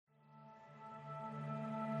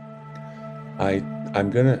I'm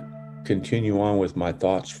gonna continue on with my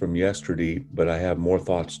thoughts from yesterday, but I have more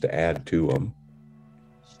thoughts to add to them.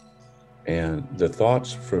 And the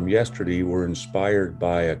thoughts from yesterday were inspired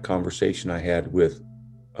by a conversation I had with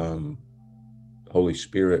um, Holy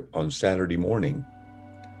Spirit on Saturday morning.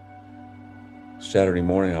 Saturday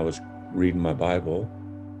morning, I was reading my Bible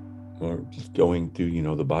or just going through,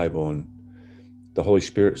 the Bible, and the Holy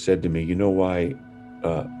Spirit said to me, "You know why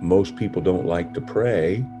most people don't like to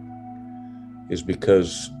pray is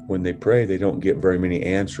because when they pray, they don't get very many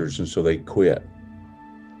answers, and so they quit."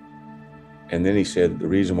 And then he said, the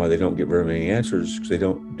reason why they don't get very many answers is because they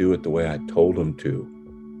don't do it the way I told them to.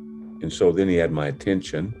 And so then he had my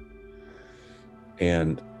attention.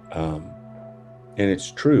 And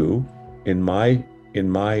it's true in my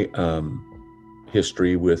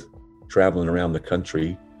history with traveling around the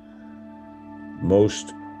country,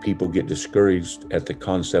 most people get discouraged at the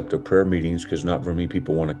concept of prayer meetings because not very many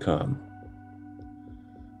people want to come.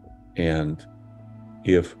 And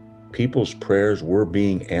if people's prayers were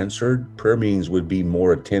being answered, prayer meetings would be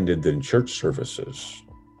more attended than church services.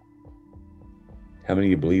 How many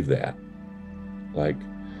of you believe that? Like,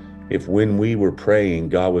 if when we were praying,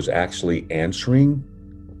 God was actually answering,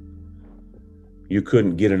 you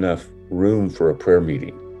couldn't get enough room for a prayer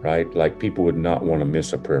meeting, right? Like, people would not want to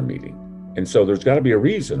miss a prayer meeting. And so there's got to be a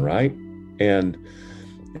reason, right? And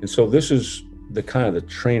so this is the kind of the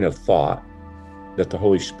train of thought that the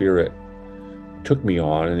Holy Spirit took me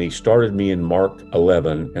on, and he started me in Mark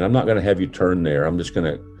 11, and I'm not going to have you turn there. I'm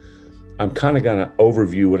kind of going to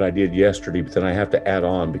overview what I did yesterday, but then I have to add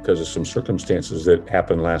on because of some circumstances that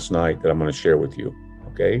happened last night that I'm going to share with you,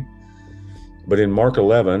 okay? But in Mark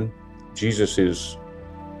 11, Jesus is,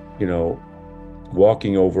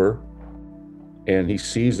 walking over, and he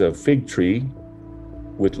sees a fig tree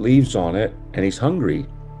with leaves on it, and he's hungry.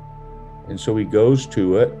 And so he goes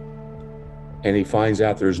to it, and he finds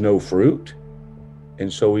out there's no fruit.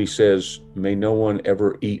 And so he says, "May no one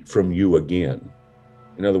ever eat from you again."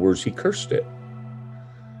 In other words, he cursed it.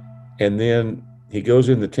 And then he goes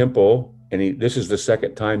in the temple, and this is the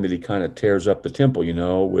second time that he kind of tears up the temple,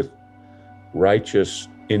 with righteous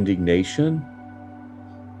indignation,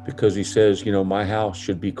 because he says, "My house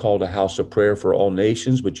should be called a house of prayer for all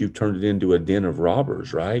nations, but you've turned it into a den of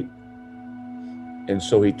robbers," right? And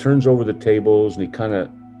so he turns over the tables, and he kind of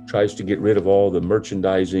tries to get rid of all the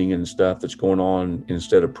merchandising and stuff that's going on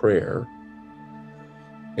instead of prayer.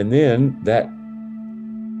 And then that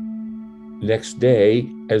next day,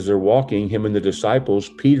 as they're walking, him and the disciples,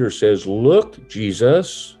 Peter says, "Look,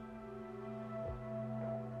 Jesus,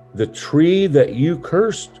 the tree that you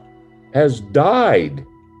cursed has died."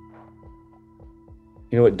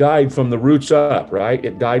 It died from the roots up, right?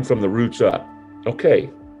 It died from the roots up. Okay.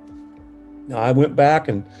 Now I went back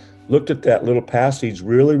and looked at that little passage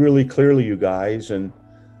really, really clearly, you guys, and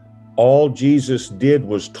all Jesus did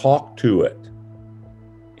was talk to it.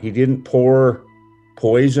 He didn't pour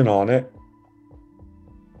poison on it.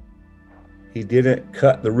 He didn't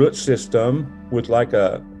cut the root system with like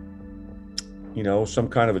some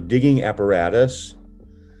kind of a digging apparatus.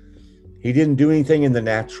 He didn't do anything in the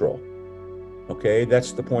natural. Okay,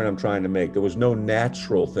 that's the point I'm trying to make. There was no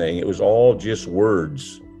natural thing. It was all just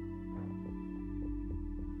words.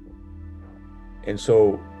 And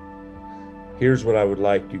so here's what I would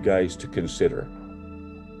like you guys to consider.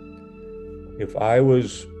 If I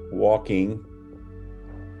was walking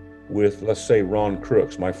with, let's say, Ron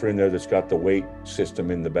Crooks, my friend there that's got the weight system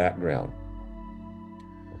in the background,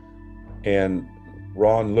 and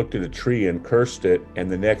Ron looked at a tree and cursed it, and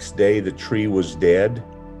the next day the tree was dead,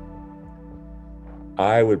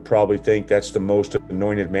 I would probably think that's the most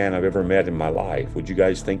anointed man I've ever met in my life. Would you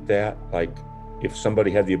guys think that? Like, if somebody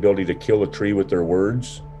had the ability to kill a tree with their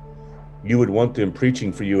words, you would want them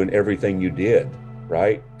preaching for you in everything you did,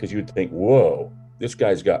 right? Because you'd think, whoa, this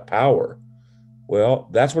guy's got power. Well,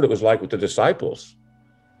 that's what it was like with the disciples.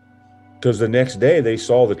 Because the next day they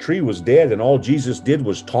saw the tree was dead, and all Jesus did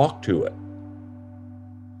was talk to it.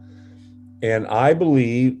 And I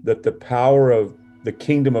believe that the power of the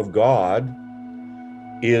kingdom of God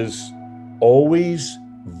is always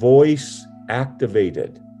voice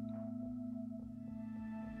activated.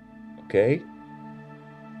 Okay?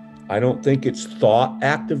 I don't think it's thought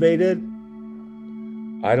activated.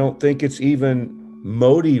 I don't think it's even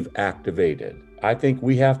motive activated. I think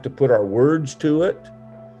we have to put our words to it,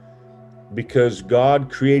 because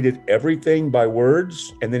God created everything by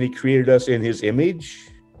words, and then he created us in his image.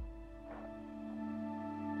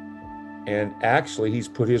 And actually, he's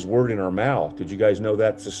put his word in our mouth. Did you guys know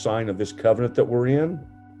that's a sign of this covenant that we're in?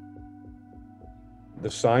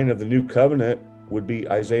 The sign of the new covenant would be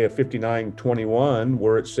Isaiah 59:21,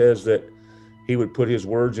 where it says that He would put his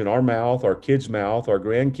words in our mouth, our kids' mouth, our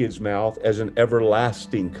grandkids' mouth as an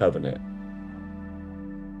everlasting covenant.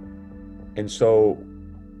 And so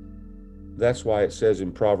that's why it says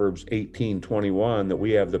in Proverbs 18:21 that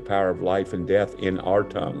we have the power of life and death in our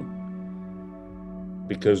tongue.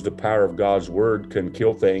 Because the power of God's word can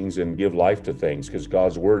kill things and give life to things, because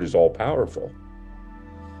God's word is all powerful.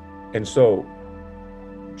 And so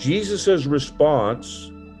Jesus's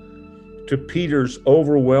response to Peter's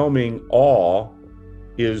overwhelming awe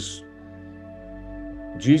is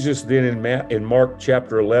Jesus then in Mark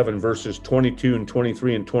chapter 11, verses 22 and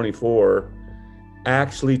 23 and 24,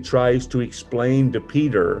 actually tries to explain to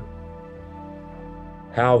Peter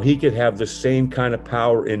how he could have the same kind of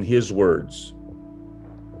power in his words.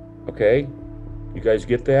 Okay, you guys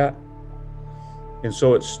get that? And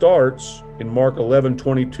so it starts in Mark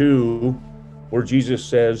 11:22, where Jesus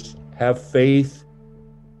says, have faith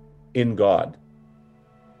in God.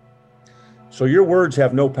 So your words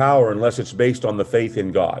have no power unless it's based on the faith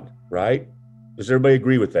in God, right? Does everybody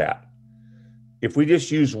agree with that? If we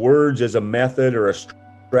just use words as a method or a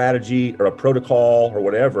strategy or a protocol or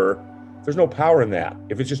whatever, there's no power in that.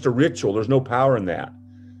 If it's just a ritual, there's no power in that.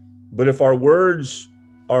 But if our words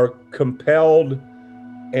are compelled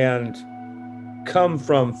and come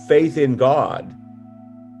from faith in God,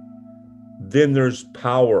 then there's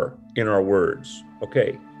power in our words.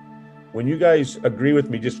 Okay, when you guys agree with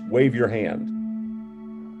me, just wave your hand,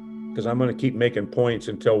 because I'm going to keep making points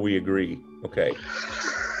until we agree. Okay.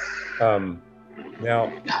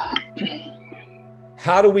 Now,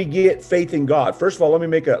 how do we get faith in God? First of all, let me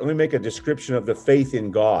make a description of the faith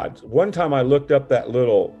in God. One time I looked up that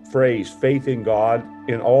little phrase, faith in God,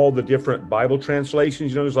 in all the different Bible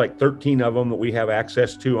translations. You know, there's like 13 of them that we have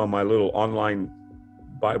access to on my little online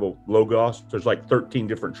Bible Logos. There's like 13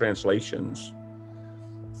 different translations.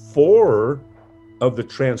 4 of the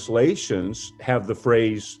translations have the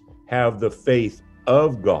phrase, have the faith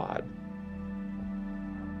of God.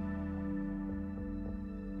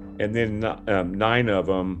 And then 9 of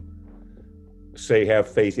them say have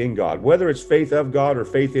faith in God. Whether it's faith of God or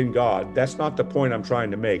faith in God, that's not the point I'm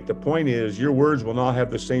trying to make. The point is your words will not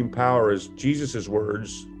have the same power as Jesus's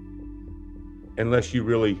words unless you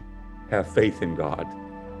really have faith in God,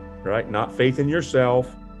 right? Not faith in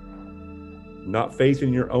yourself, not faith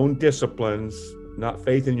in your own disciplines, not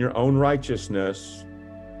faith in your own righteousness,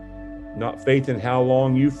 not faith in how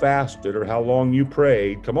long you fasted or how long you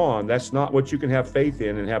prayed. Come on, that's not what you can have faith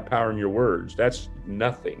in and have power in your words. That's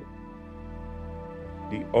nothing.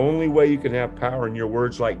 The only way you can have power in your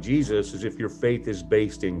words like Jesus is if your faith is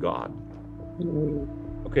based in God.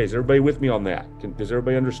 Okay, is everybody with me on that? Does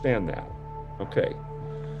everybody understand that? Okay.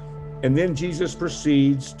 And then Jesus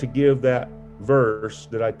proceeds to give that verse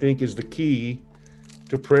that I think is the key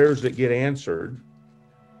to prayers that get answered.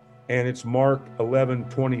 And it's Mark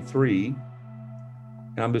 11:23.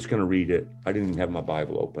 And I'm just going to read it. I didn't even have my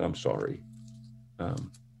Bible open. I'm sorry. I'm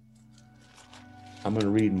going to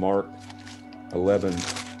read Mark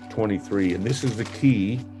 11:23. And this is the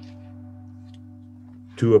key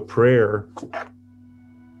to a prayer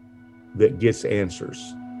that gets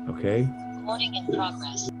answers. Okay? Recording in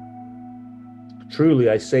progress. Truly,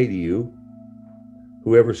 I say to you,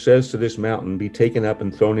 whoever says to this mountain, be taken up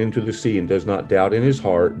and thrown into the sea, and does not doubt in his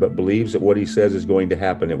heart, but believes that what he says is going to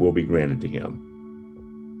happen, it will be granted to him.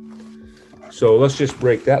 So let's just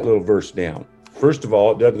break that little verse down. First of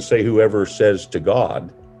all, it doesn't say whoever says to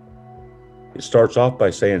God. It starts off by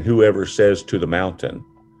saying whoever says to the mountain.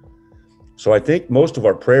 So I think most of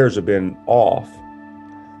our prayers have been off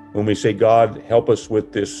when we say, God, help us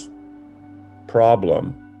with this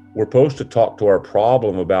problem. We're supposed to talk to our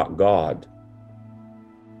problem about God.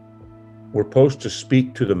 We're supposed to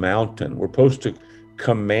speak to the mountain. We're supposed to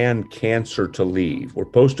command cancer to leave. We're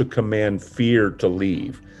supposed to command fear to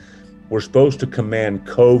leave. We're supposed to command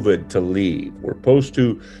COVID to leave. We're supposed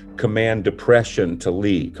to command depression to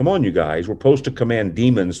leave. Come on, you guys. We're supposed to command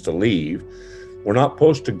demons to leave. We're not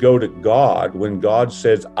supposed to go to God when God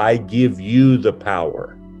says, I give you the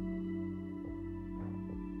power.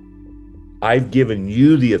 I've given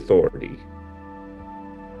you the authority.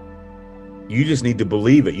 You just need to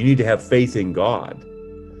believe it. You need to have faith in God.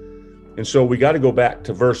 And so we got to go back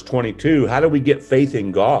to verse 22. How do we get faith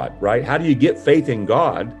in God, right? How do you get faith in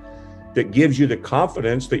God that gives you the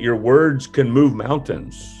confidence that your words can move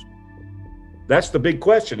mountains? That's the big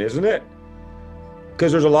question, isn't it?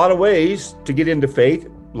 Because there's a lot of ways to get into faith.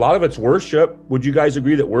 A lot of it's worship. Would you guys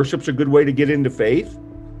agree that worship's a good way to get into faith?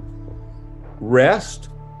 Rest,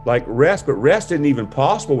 but rest isn't even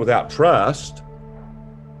possible without trust.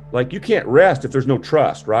 Like, you can't rest if there's no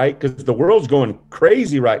trust, right? Because the world's going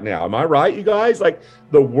crazy right now. Am I right, you guys? Like,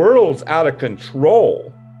 the world's out of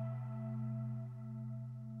control.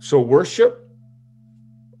 So worship,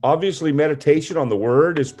 obviously meditation on the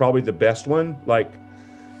word is probably the best one. Like,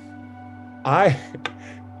 I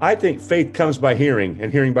think faith comes by hearing,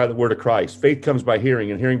 and hearing by the word of Christ. Faith comes by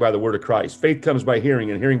hearing, and hearing by the word of Christ. Faith comes by hearing,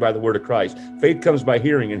 and hearing by the word of Christ. Faith comes by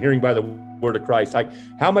hearing, and hearing by the word of Christ. Like,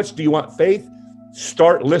 how much do you want faith?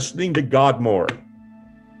 Start listening to God more.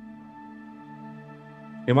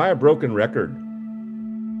 Am I a broken record?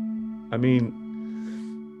 I mean,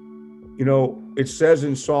 you know, it says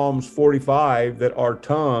in Psalms 45 that our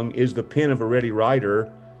tongue is the pen of a ready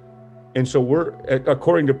writer. And so we're,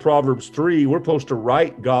 according to Proverbs 3, we're supposed to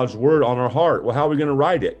write God's word on our heart. Well, how are we going to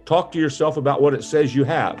write it? Talk to yourself about what it says you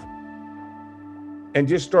have. And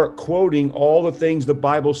just start quoting all the things the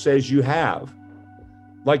Bible says you have.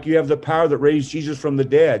 Like, you have the power that raised Jesus from the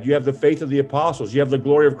dead. You have the faith of the apostles. You have the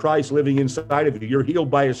glory of Christ living inside of you. You're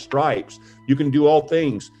healed by his stripes. You can do all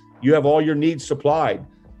things. You have all your needs supplied.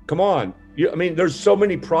 Come on. I mean, there's so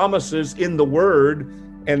many promises in the word.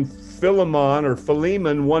 And Philemon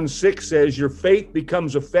 1:6 says your faith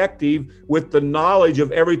becomes effective with the knowledge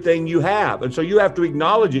of everything you have. And so you have to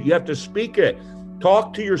acknowledge it. You have to speak it.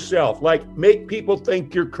 Talk to yourself. Like, make people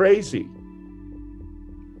think you're crazy.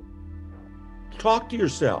 Talk to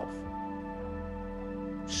yourself.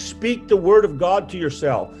 Speak the word of God to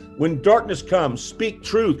yourself. When darkness comes, speak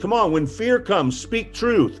truth. Come on. When fear comes, speak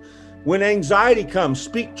truth. When anxiety comes,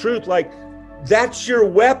 speak truth. Like, that's your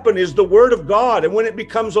weapon, is the word of God. And when it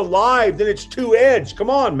becomes alive, then it's two-edged. Come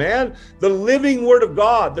on, man. The living word of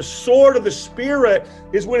God, the sword of the Spirit,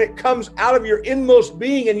 is when it comes out of your inmost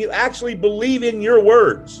being and you actually believe in your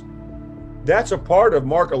words. That's a part of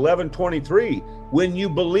Mark 11:23, when you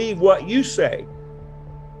believe what you say.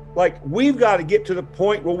 Like, we've got to get to the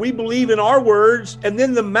point where we believe in our words, and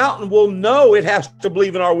then the mountain will know it has to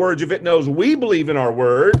believe in our words if it knows we believe in our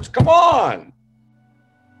words. Come on.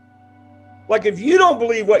 Like, if you don't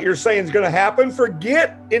believe what you're saying is going to happen,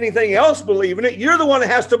 forget anything else believing it. You're the one that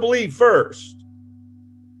has to believe first.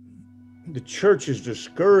 The church is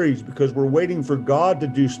discouraged because we're waiting for God to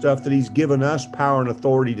do stuff that he's given us power and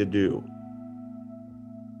authority to do.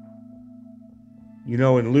 You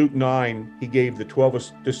know, in Luke 9, he gave the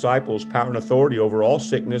 12 disciples power and authority over all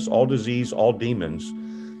sickness, all disease, all demons.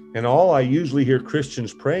 And all I usually hear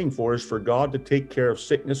Christians praying for is for God to take care of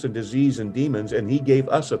sickness and disease and demons, and he gave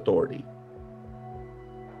us authority.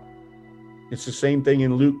 It's the same thing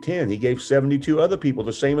in Luke 10. He gave 72 other people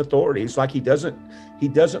the same authority. It's like he doesn't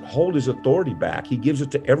hold his authority back. He gives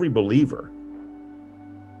it to every believer.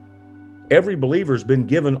 Every believer has been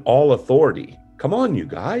given all authority. Come on, you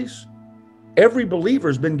guys. Every believer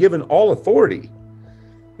has been given all authority.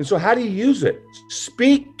 And so how do you use it?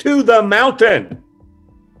 Speak to the mountain.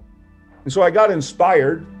 And so I got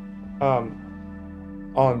inspired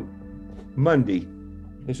on Monday.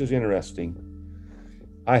 This is interesting.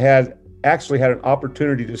 I actually had an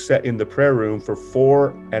opportunity to sit in the prayer room for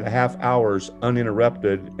 4.5 hours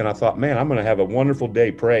uninterrupted. And I thought, man, I'm going to have a wonderful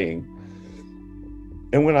day praying.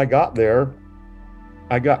 And when I got there,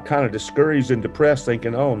 I got kind of discouraged and depressed,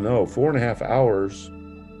 thinking, oh no, 4.5 hours.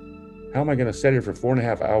 How am I going to sit here for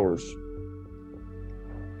 4.5 hours?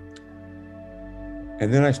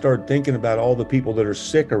 And then I started thinking about all the people that are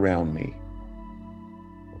sick around me.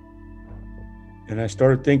 And I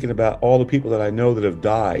started thinking about all the people that I know that have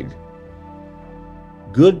died.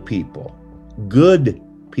 Good people.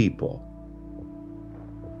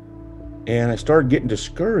 And I started getting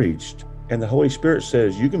discouraged. And the Holy Spirit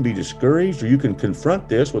says, you can be discouraged, or you can confront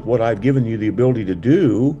this with what I've given you the ability to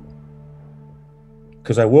do.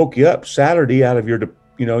 Because I woke you up Saturday out of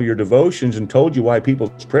your devotions and told you why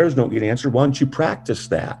people's prayers don't get answered. Why don't you practice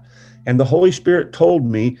that? And the Holy Spirit told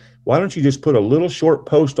me, why don't you just put a little short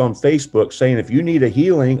post on Facebook saying, if you need a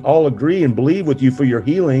healing, I'll agree and believe with you for your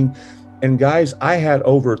healing. And guys, I had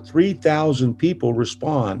over 3,000 people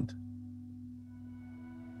respond.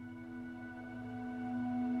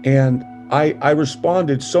 And I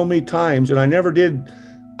responded so many times, and I never did.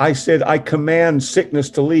 I said, I command sickness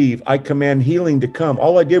to leave. I command healing to come.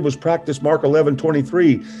 All I did was practice Mark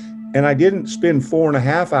 11:23. And I didn't spend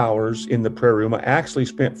 4.5 hours in the prayer room. I actually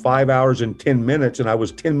spent 5 hours and 10 minutes, and I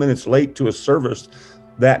was 10 minutes late to a service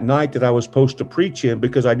that night that I was supposed to preach in,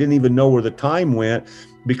 because I didn't even know where the time went,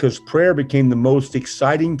 because prayer became the most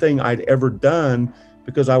exciting thing I'd ever done,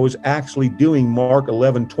 because I was actually doing Mark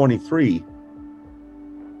 11:23.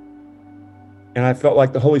 And I felt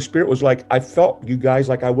like the Holy Spirit was like, I felt, you guys,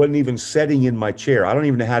 like I wasn't even sitting in my chair. I don't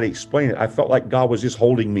even know how to explain it. I felt like God was just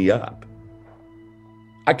holding me up.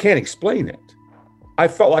 I can't explain it. I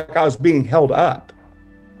felt like I was being held up.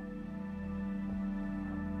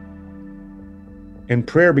 And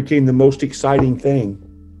prayer became the most exciting thing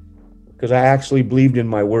because I actually believed in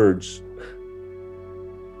my words.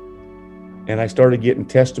 And I started getting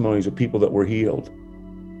testimonies of people that were healed.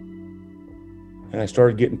 And I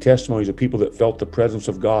started getting testimonies of people that felt the presence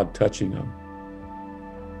of God touching them.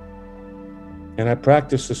 And I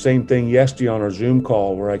practiced the same thing yesterday on our Zoom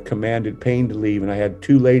call where I commanded pain to leave. And I had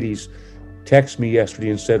 2 ladies text me yesterday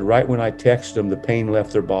and said right when I texted them, the pain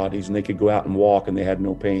left their bodies and they could go out and walk and they had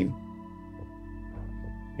no pain.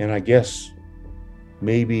 And I guess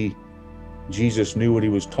maybe Jesus knew what he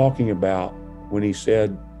was talking about when he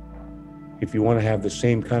said, if you want to have the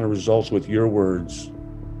same kind of results with your words,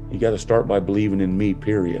 you got to start by believing in me,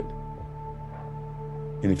 period.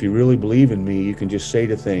 And if you really believe in me, you can just say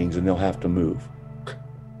to things and they'll have to move.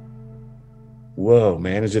 Whoa,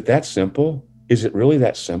 man, is it that simple? Is it really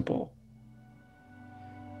that simple?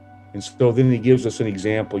 And so then he gives us an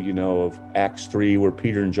example, of Acts 3, where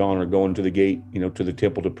Peter and John are going to the gate, to the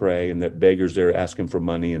temple to pray, and that beggars there asking for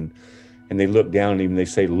money. And they look down at him and they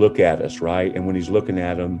say, look at us, right? And when he's looking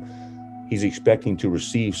at them, he's expecting to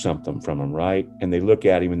receive something from them, right? And they look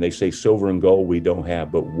at him and they say, silver and gold we don't have,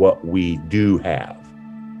 but what we do have.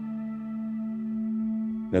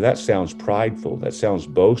 Now that sounds prideful, that sounds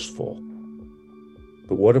boastful.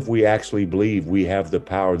 But what if we actually believe we have the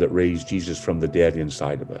power that raised Jesus from the dead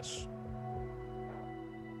inside of us?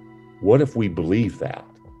 What if we believe that?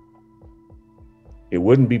 It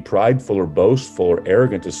wouldn't be prideful or boastful or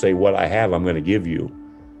arrogant to say, what I have, I'm going to give you,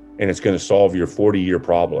 and it's going to solve your 40-year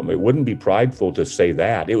problem. It wouldn't be prideful to say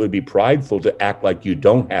that. It would be prideful to act like you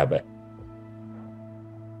don't have it.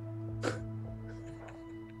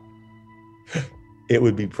 It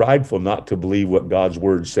would be prideful not to believe what God's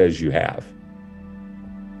word says you have.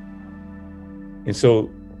 And so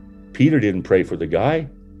Peter didn't pray for the guy.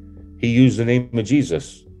 He used the name of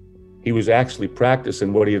Jesus. He was actually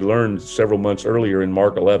practicing what he had learned several months earlier in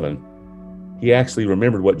Mark 11. He actually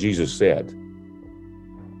remembered what Jesus said.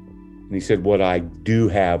 And he said, what I do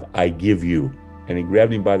have, I give you. And he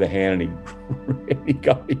grabbed him by the hand and he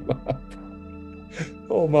got him up.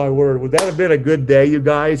 Oh my word, would that have been a good day, you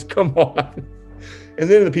guys? Come on. And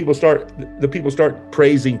then the people start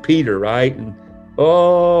praising Peter, right? And,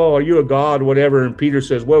 oh, are you a god, whatever? And Peter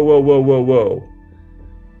says, whoa, whoa, whoa, whoa, whoa.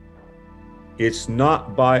 It's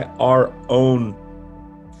not by our own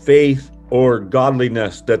faith or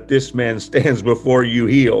godliness that this man stands before you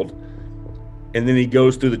healed. And then he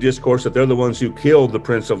goes through the discourse that they're the ones who killed the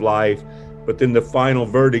Prince of Life. But then the final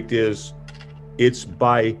verdict is it's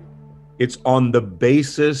on the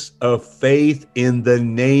basis of faith in the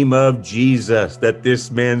name of Jesus that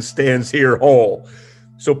this man stands here whole.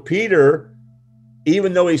 So Peter,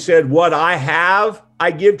 even though he said, what I have,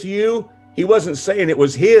 I give to you, he wasn't saying it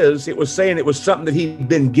was his, it was saying it was something that he'd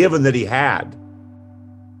been given that he had.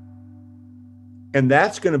 And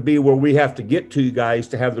that's going to be where we have to get to, you guys,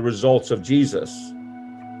 to have the results of Jesus.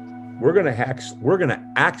 We're going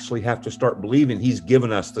to actually have to start believing he's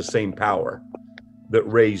given us the same power that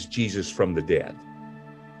raised Jesus from the dead.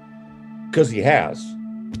 Because he has.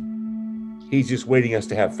 He's just waiting us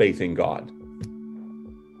to have faith in God.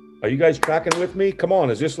 Are you guys tracking with me? Come on,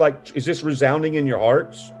 is this resounding in your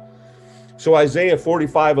hearts? So Isaiah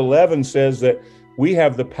 45:11 says that we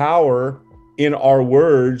have the power in our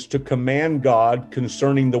words to command God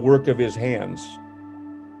concerning the work of his hands.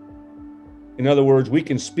 In other words, we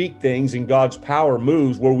can speak things and God's power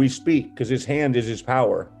moves where we speak because his hand is his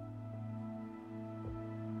power.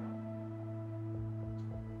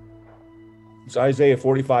 It's Isaiah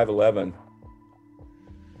 45:11.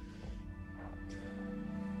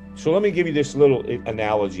 So let me give you this little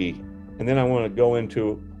analogy, and then I want to go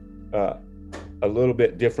into a little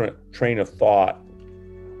bit different train of thought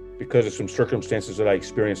because of some circumstances that I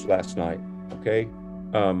experienced last night, okay?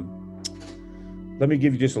 Let me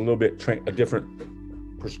give you just a little bit a different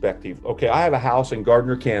perspective. Okay, I have a house in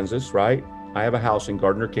Gardner, Kansas, right? I have a house in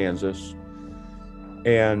Gardner, Kansas,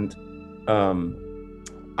 and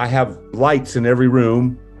I have lights in every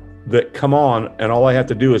room that come on, and all I have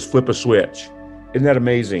to do is flip a switch. Isn't that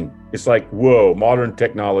amazing? It's like, whoa, modern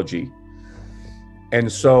technology.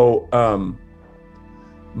 And so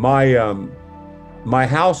my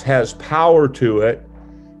house has power to it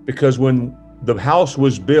because when the house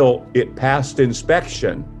was built, it passed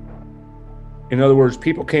inspection. In other words,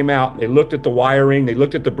 people came out, they looked at the wiring, they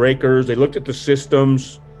looked at the breakers, they looked at the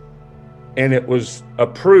systems, and it was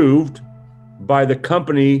approved by the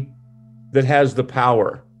company that has the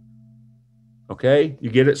power. Okay, you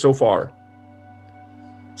get it so far?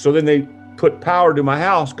 So then they put power to my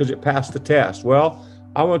house because it passed the test. Well,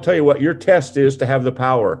 I want to tell you what your test is to have the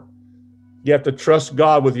power. You have to trust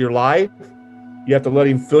God with your life. You have to let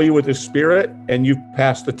him fill you with his Spirit, and you've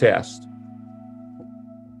passed the test.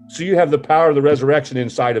 So you have the power of the resurrection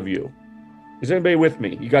inside of you. Is anybody with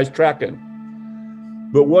me? You guys tracking?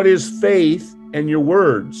 But what is faith and your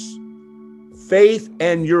words? Faith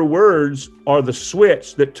and your words are the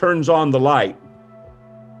switch that turns on the light.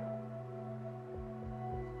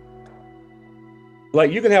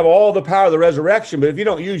 Like, you can have all the power of the resurrection, but if you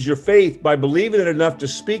don't use your faith by believing it enough to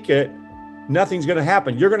speak it, nothing's going to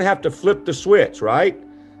happen. You're going to have to flip the switch, right?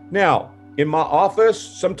 Now, in my office,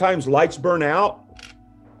 sometimes lights burn out.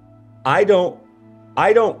 I don't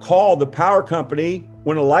call the power company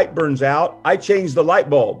when a light burns out. I change the light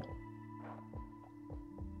bulb.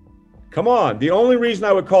 Come on. The only reason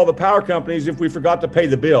I would call the power company is if we forgot to pay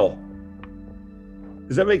the bill.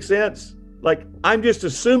 Does that make sense? Like, I'm just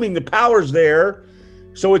assuming the power's there.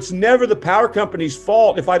 So it's never the power company's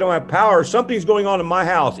fault if I don't have power. Something's going on in my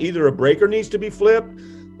house. Either a breaker needs to be flipped.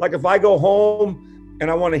 Like if I go home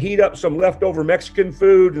and I want to heat up some leftover Mexican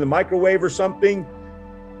food in the microwave or something,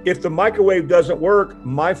 if the microwave doesn't work,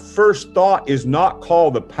 my first thought is not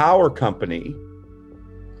call the power company.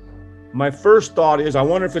 My first thought is, I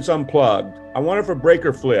wonder if it's unplugged. I wonder if a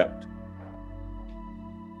breaker flipped.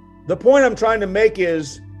 The point I'm trying to make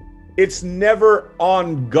is, it's never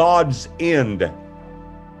on God's end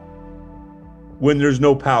when there's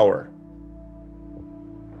no power.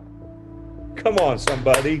 Come on,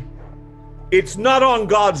 somebody. It's not on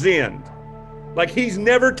God's end. Like, he's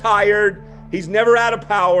never tired. He's never out of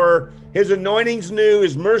power. His anointing's new.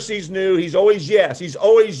 His mercy's new. He's always yes. He's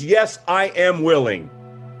always, yes, I am willing.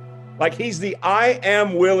 Like, he's the I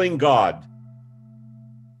am willing God.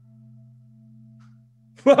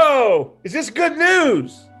 Whoa, is this good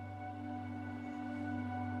news?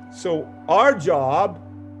 So our job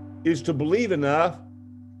is to believe enough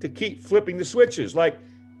to keep flipping the switches. Like,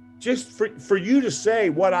 just for you to say,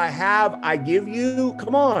 what I have, I give you.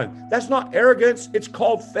 Come on. That's not arrogance. It's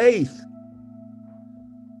called faith.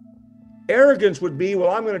 Arrogance would be,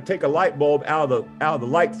 well, I'm going to take a light bulb out of the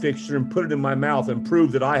light fixture and put it in my mouth and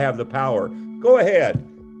prove that I have the power. Go ahead.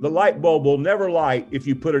 The light bulb will never light if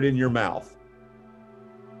you put it in your mouth,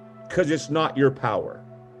 because it's not your power.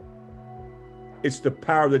 It's the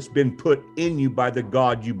power that's been put in you by the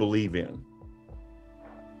God you believe in.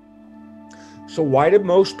 So why did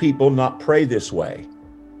most people not pray this way?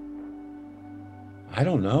 I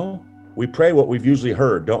don't know. We pray what we've usually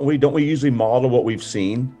heard, don't we? Don't we usually model what we've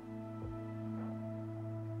seen?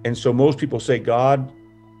 And so most people say, God,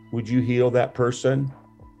 would you heal that person?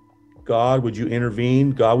 God, would you intervene?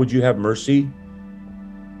 God, would you have mercy?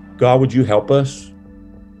 God, would you help us?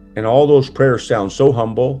 And all those prayers sound so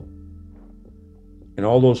humble. And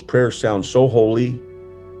all those prayers sound so holy.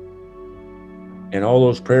 And all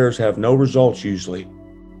those prayers have no results usually,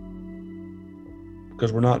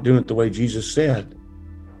 because we're not doing it the way Jesus said.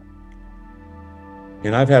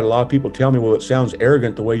 And I've had a lot of people tell me, well, it sounds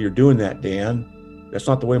arrogant the way you're doing that, Dan. That's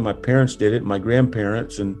not the way my parents did it, my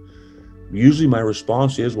grandparents. And usually my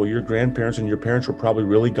response is, well, your grandparents and your parents were probably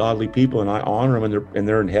really godly people, and I honor them, and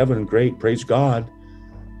they're in heaven. Great, praise God.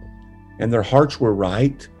 And their hearts were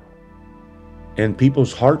right. And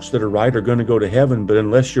people's hearts that are right are going to go to heaven, but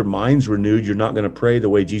unless your mind's renewed, you're not going to pray the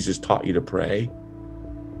way Jesus taught you to pray.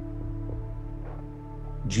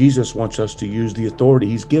 Jesus wants us to use the authority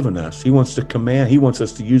he's given us. He wants to command. He wants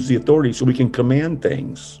us to use the authority so we can command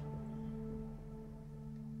things.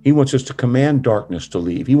 He wants us to command darkness to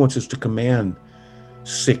leave. He wants us to command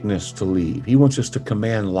sickness to leave. He wants us to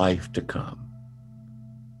command life to come.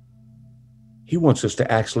 He wants us to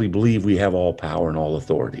actually believe we have all power and all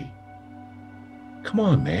authority. Come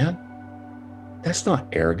on, man. That's not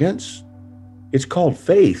arrogance. It's called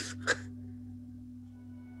faith.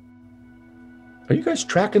 Are you guys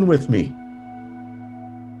tracking with me?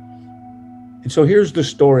 And so here's the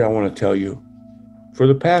story I want to tell you. For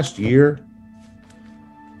the past year,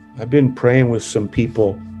 I've been praying with some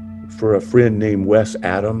people for a friend named Wes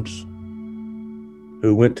Adams,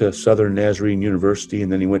 who went to Southern Nazarene University,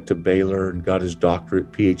 and then he went to Baylor and got his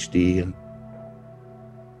doctorate, PhD, and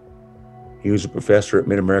he was a professor at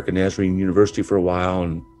Mid-American Nazarene University for a while,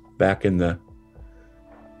 and back in the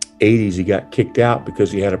 80s, he got kicked out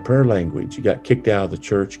because he had a prayer language. He got kicked out of the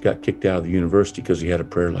church, got kicked out of the university because he had a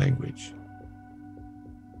prayer language.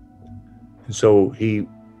 And so he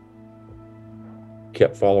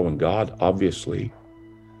kept following God, obviously,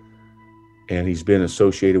 and he's been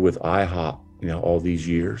associated with IHOP, all these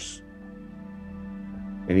years.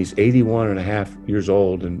 And he's 81 and a half years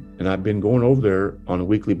old, and I've been going over there on a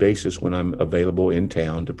weekly basis when I'm available in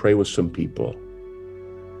town to pray with some people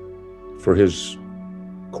for his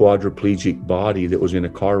quadriplegic body that was in a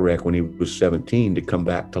car wreck when he was 17 to come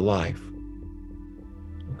back to life.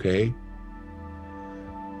 Okay?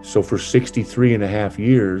 So for 63 and a half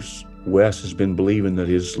years, Wes has been believing that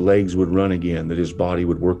his legs would run again, that his body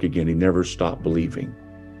would work again. He never stopped believing.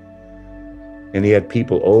 And he had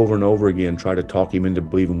people over and over again try to talk him into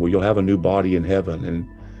believing, well, you'll have a new body in heaven and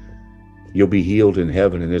you'll be healed in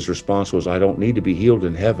heaven. And his response was, I don't need to be healed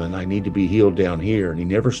in heaven. I need to be healed down here. And he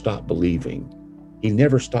never stopped believing. He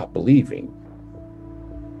never stopped believing.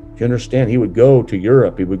 You understand? He would go to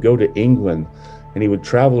Europe. He would go to England, and he would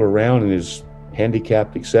travel around in his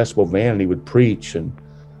handicapped, accessible van, and he would preach, and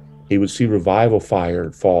he would see revival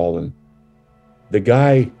fire fall. And the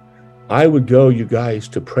guy, I would go, you guys,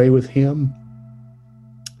 to pray with him,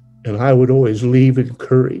 and I would always leave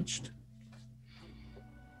encouraged.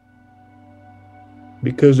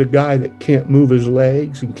 Because a guy that can't move his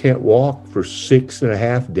legs and can't walk for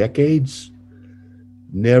 6.5 decades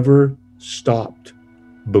never stopped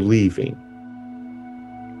believing.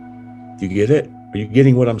 You get it? Are you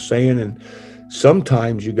getting what I'm saying? And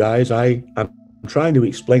sometimes, you guys, I'm trying to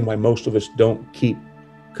explain why most of us don't keep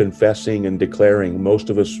confessing and declaring. Most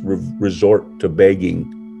of us resort to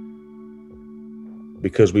begging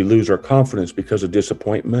because we lose our confidence because of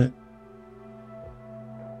disappointment.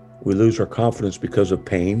 We lose our confidence because of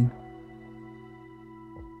pain.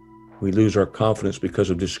 We lose our confidence because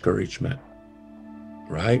of discouragement,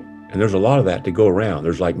 right? And there's a lot of that to go around.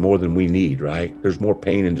 There's like more than we need, right? There's more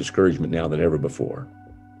pain and discouragement now than ever before.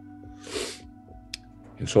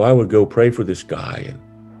 And so I would go pray for this guy,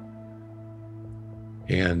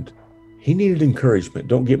 and he needed encouragement.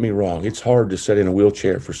 Don't get me wrong. It's hard to sit in a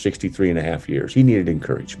wheelchair for 63 and a half years. He needed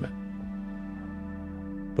encouragement.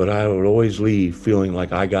 But I would always leave feeling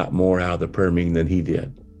like I got more out of the prayer meeting than he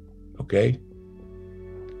did. Okay?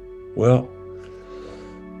 Well,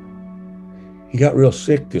 he got real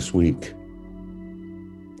sick this week.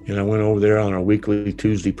 And I went over there on our weekly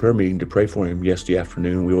Tuesday prayer meeting to pray for him yesterday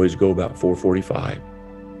afternoon. We always go about 4:45.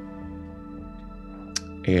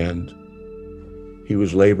 And he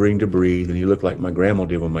was laboring to breathe, and he looked like my grandma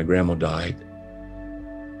did when my grandma died.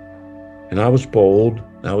 And I was bold.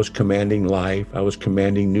 I was commanding life. I was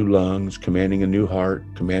commanding new lungs, commanding a new heart,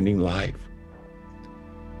 commanding life.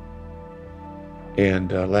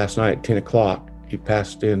 And last night at 10 o'clock, he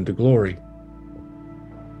passed into glory.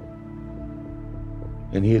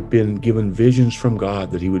 And he had been given visions from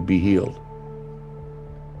God that he would be healed.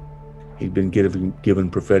 He'd been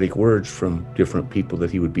given prophetic words from different people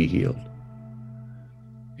that he would be healed.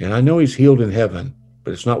 And I know he's healed in heaven,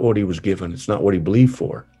 but it's not what he was given. It's not what he believed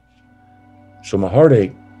for. So my heart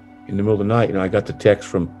ached in the middle of the night. I got the text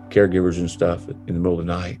from caregivers and stuff in the middle of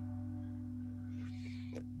the night.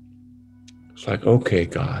 It's like, okay,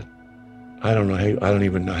 God, I don't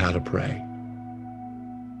even know how to pray.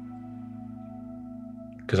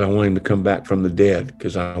 Because I want him to come back from the dead,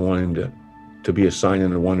 because I want him to be a sign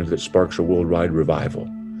and a wonder that sparks a worldwide revival.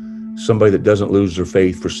 Somebody that doesn't lose their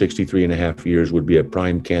faith for 63 and a half years would be a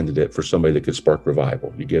prime candidate for somebody that could spark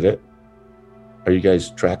revival. You get it? Are you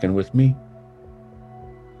guys tracking with me?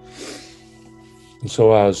 And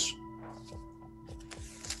so I was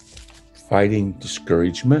fighting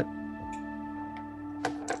discouragement,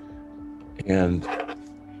 and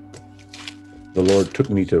the Lord took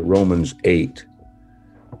me to Romans 8.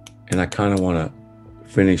 And I kind of want to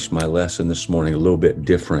finish my lesson this morning a little bit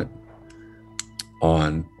different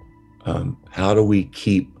on how do we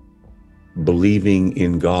keep believing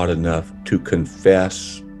in God enough to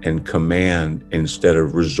confess and command instead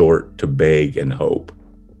of resort to beg and hope.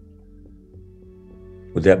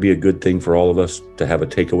 Would that be a good thing for all of us to have a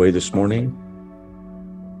takeaway this morning?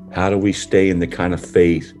 How do we stay in the kind of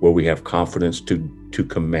faith where we have confidence to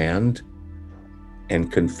command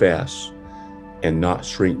and confess and not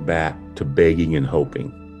shrink back to begging and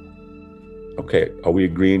hoping? Okay, are we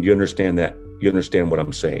agreeing? Do you understand that? You understand what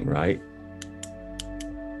I'm saying, right?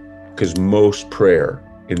 Because most prayer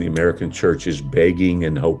in the American church is begging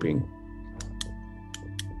and hoping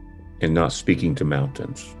and not speaking to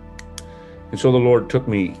mountains. And so the Lord took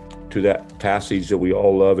me to that passage that we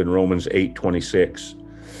all love in Romans 8:26.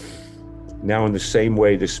 Now in the same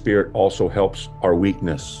way, the Spirit also helps our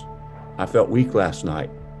weakness. I felt weak last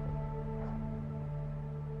night,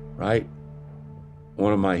 right?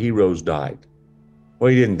 One of my heroes died.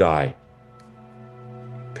 Well, he didn't die.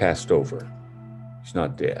 Passed over. He's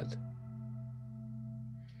not dead.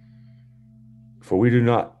 For we do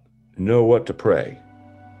not know what to pray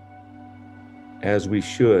as we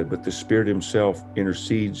should, but the Spirit himself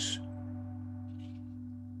intercedes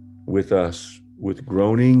with us with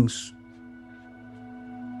groanings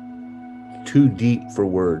too deep for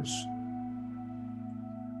words.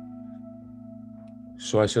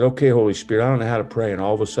 So I said, okay, Holy Spirit, I don't know how to pray. And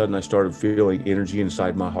all of a sudden I started feeling energy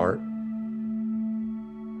inside my heart.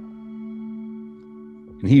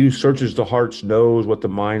 And he who searches the hearts knows what the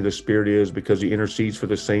mind of the Spirit is, because he intercedes for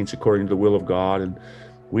the saints according to the will of God. And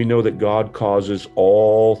we know that God causes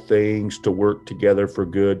all things to work together for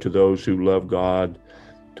good to those who love God,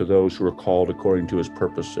 to those who are called according to his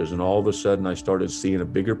purposes. And all of a sudden I started seeing a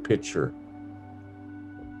bigger picture.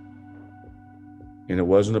 And it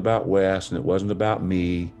wasn't about Wes, and it wasn't about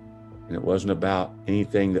me, and it wasn't about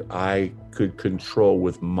anything that I could control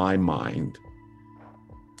with my mind.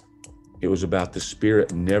 It was about the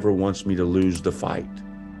Spirit never wants me to lose the fight.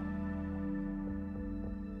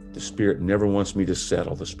 The Spirit never wants me to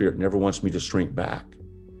settle. The Spirit never wants me to shrink back.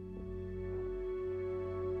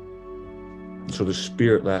 And so the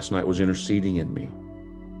Spirit last night was interceding in me.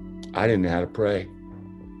 I didn't know how to pray.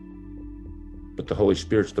 But the Holy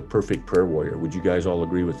Spirit's the perfect prayer warrior. Would you guys all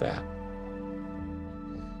agree with that?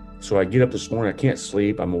 So I get up this morning, I can't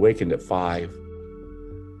sleep. I'm awakened at 5.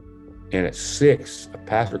 And at 6, a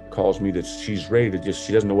pastor calls me that she's ready to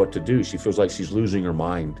she doesn't know what to do. She feels like she's losing her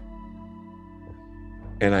mind.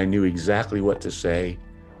 And I knew exactly what to say,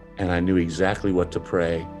 and I knew exactly what to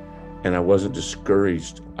pray. And I wasn't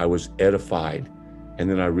discouraged. I was edified. And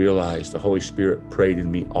then I realized the Holy Spirit prayed in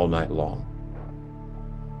me all night long.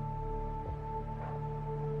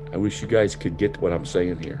 I wish you guys could get to what I'm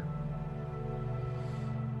saying here.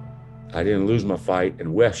 I didn't lose my fight,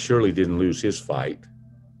 and Wes surely didn't lose his fight.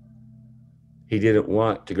 He didn't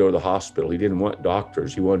want to go to the hospital. He didn't want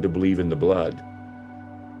doctors. He wanted to believe in the blood.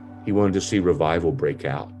 He wanted to see revival break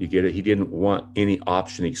out. You get it? He didn't want any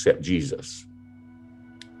option except Jesus.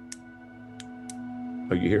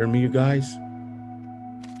 Are you hearing me, you guys?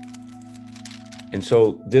 And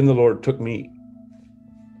so then the Lord took me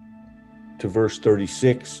to verse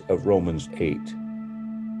 36 of Romans 8.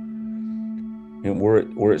 And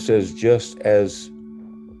where it says, just as,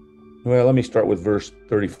 well, let me start with verse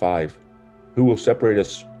 35. Who will separate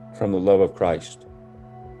us from the love of Christ?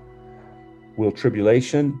 Will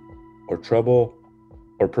tribulation or trouble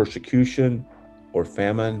or persecution or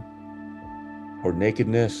famine or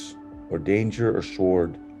nakedness or danger or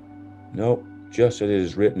sword? No, just as it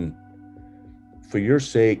is written, for your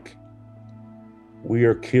sake we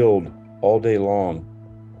are killed all day long.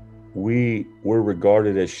 We were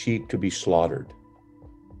regarded as sheep to be slaughtered.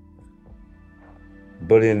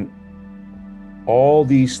 But in all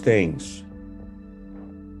these things,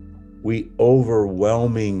 we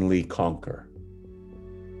overwhelmingly conquer.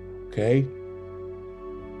 Okay?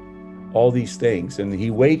 All these things. And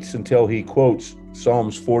he waits until he quotes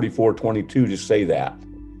Psalms 44:22 to say that.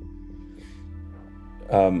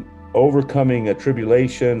 Overcoming a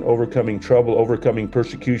tribulation, overcoming trouble, overcoming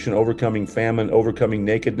persecution, overcoming famine, overcoming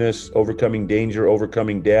nakedness, overcoming danger,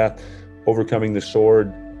 overcoming death, overcoming the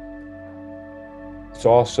sword. It's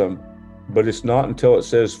awesome. But it's not until it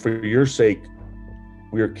says, for your sake,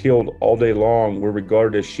 we are killed all day long. We're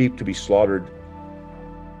regarded as sheep to be slaughtered.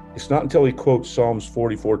 It's not until he quotes Psalms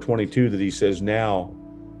 44:22 that he says, now,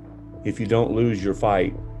 if you don't lose your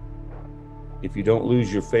fight, if you don't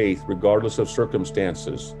lose your faith, regardless of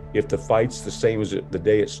circumstances, if the fight's the same as the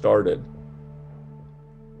day it started,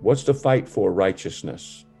 what's the fight for?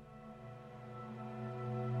 Righteousness.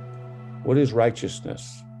 What is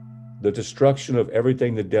righteousness? The destruction of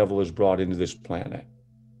everything the devil has brought into this planet.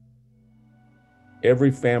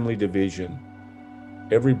 Every family division,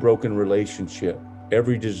 every broken relationship,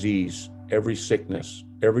 every disease, every sickness,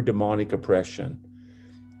 every demonic oppression,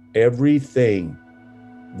 everything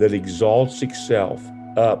that exalts itself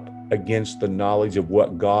up against the knowledge of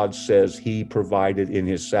what God says he provided in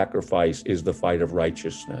his sacrifice is the fight of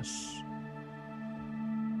righteousness.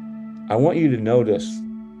 I want you to notice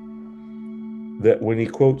that when he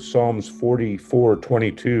quotes Psalms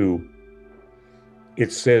 44:22,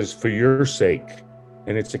 it says, for your sake,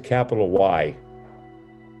 and it's a capital Y.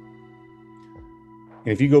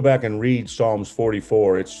 And if you go back and read Psalms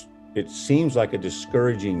 44, it seems like a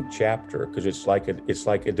discouraging chapter, because it's like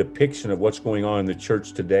a depiction of what's going on in the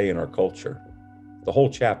church today in our culture. The whole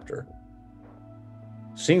chapter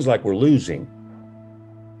seems like we're losing.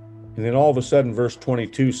 And then all of a sudden, verse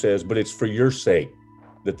 22 says, but it's for your sake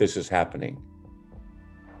that this is happening.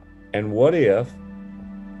 And what if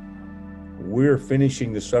we're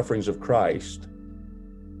finishing the sufferings of Christ?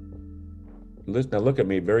 Listen, now look at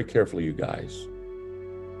me very carefully, you guys.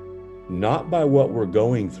 Not by what we're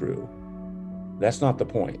going through. That's not the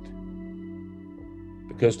point.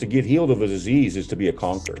 Because to get healed of a disease is to be a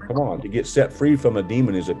conqueror. Come on, to get set free from a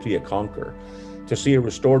demon is to be a conqueror. To see a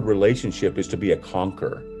restored relationship is to be a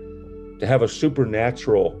conqueror. To have a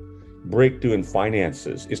supernatural breakthrough in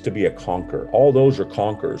finances is to be a conqueror. All those are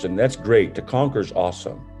conquerors, and that's great. To conquer is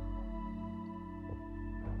awesome.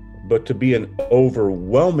 But to be an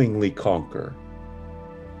overwhelmingly conqueror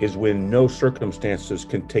is when no circumstances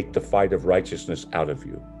can take the fight of righteousness out of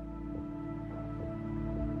you.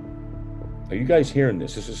 Are you guys hearing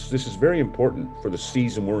this? This is very important for the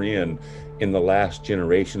season we're in the last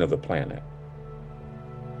generation of the planet.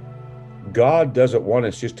 God doesn't want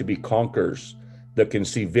us just to be conquerors that can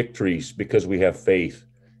see victories because we have faith.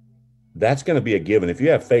 That's going to be a given. If you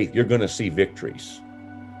have faith, you're going to see victories.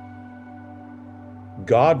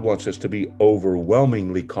 God wants us to be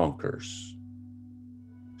overwhelmingly conquerors.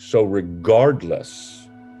 So regardless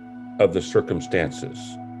of the circumstances,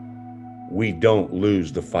 we don't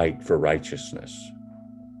lose the fight for righteousness.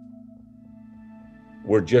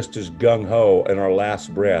 We're just as gung-ho in our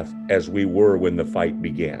last breath as we were when the fight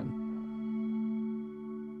began.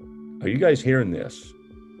 Are you guys hearing this?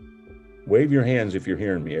 Wave your hands if you're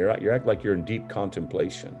hearing me. You act like you're in deep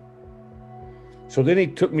contemplation. So then he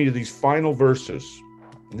took me to these final verses.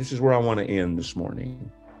 And this is where I want to end this morning.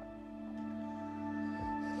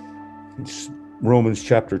 It's Romans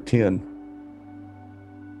chapter 10.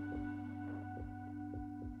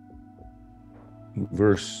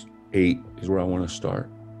 Verse 8 is where I want to start.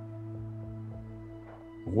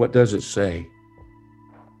 What does it say?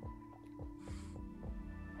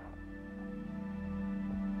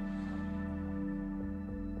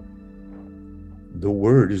 The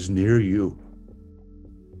word is near you.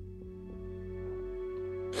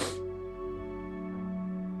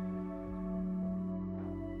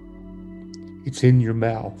 It's in your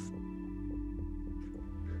mouth.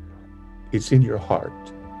 It's in your heart.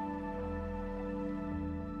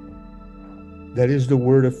 That is the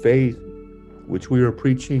word of faith which we are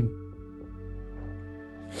preaching.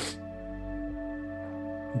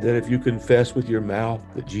 That if you confess with your mouth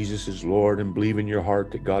that Jesus is Lord and believe in your heart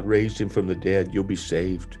that God raised him from the dead, you'll be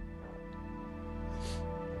saved.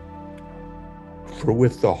 For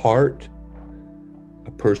with the heart,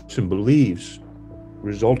 a person believes,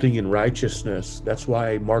 resulting in righteousness. That's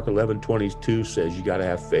why Mark 11:22 says you got to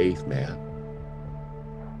have faith, man.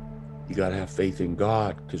 You got to have faith in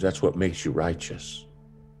God, because that's what makes you righteous.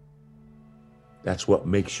 That's what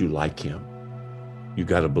makes you like him. You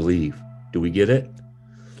got to believe. Do we get it?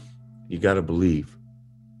 You got to believe.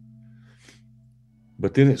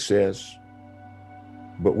 But then it says,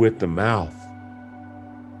 but with the mouth,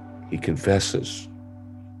 he confesses,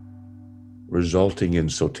 resulting in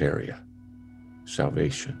soteria,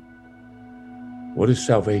 salvation. What is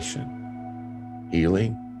salvation?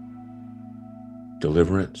 Healing,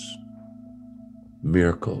 deliverance,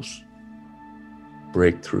 miracles,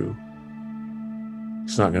 breakthrough.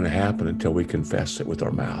 It's not going to happen until we confess it with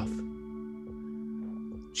our mouth.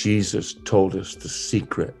 Jesus told us the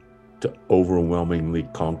secret to overwhelmingly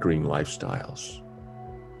conquering lifestyles.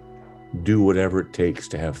 Do whatever it takes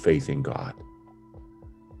to have faith in God.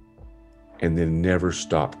 And then never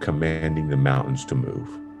stop commanding the mountains to move.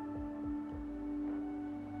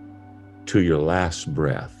 To your last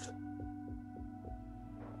breath.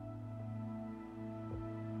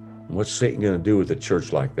 What's Satan going to do with a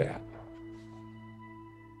church like that?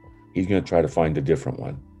 He's going to try to find a different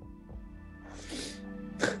one.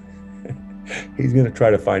 He's going to try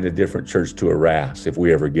to find a different church to harass if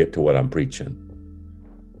we ever get to what I'm preaching.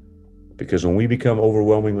 Because when we become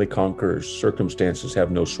overwhelmingly conquerors, circumstances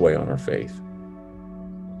have no sway on our faith.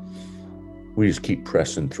 We just keep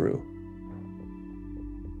pressing through.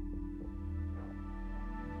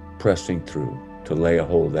 Pressing through to lay a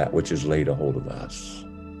hold of that which is laid a hold of us.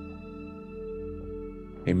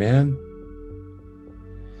 Amen?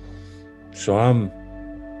 So I'm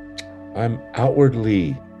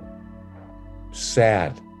outwardly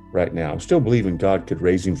sad right now. I'm still believing God could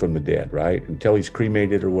raise him from the dead, right? Until he's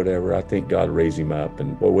cremated or whatever, I think God raised him up.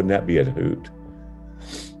 And well, wouldn't that be a hoot?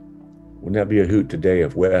 Wouldn't that be a hoot today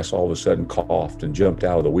if Wes all of a sudden coughed and jumped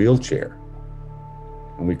out of the wheelchair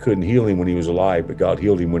and we couldn't heal him when he was alive, but God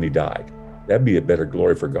healed him when he died? That'd be a better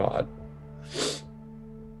glory for God.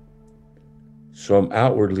 So I'm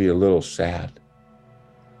outwardly a little sad,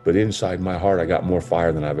 but inside my heart, I got more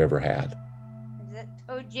fire than I've ever had. Is that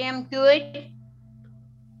toe jam good?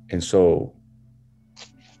 And so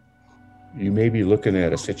you may be looking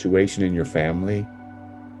at a situation in your family.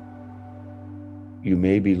 You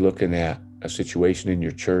may be looking at a situation in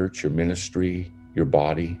your church, your ministry, your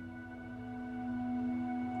body.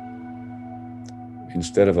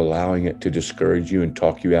 Instead of allowing it to discourage you and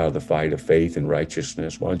talk you out of the fight of faith and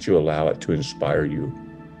righteousness, why don't you allow it to inspire you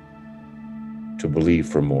to believe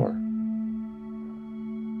for more?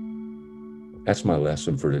 That's my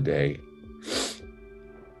lesson for today.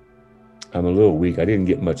 I'm a little weak. I didn't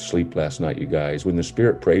get much sleep last night, you guys. When the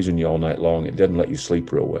Spirit prays in you all night long, it doesn't let you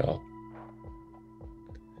sleep real well.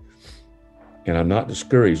 And I'm not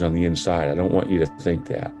discouraged on the inside. I don't want you to think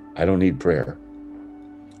that. I don't need prayer.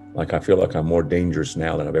 Like, I feel like I'm more dangerous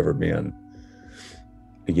now than I've ever been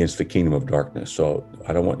against the kingdom of darkness. So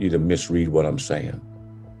I don't want you to misread what I'm saying.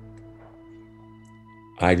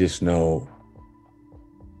 I just know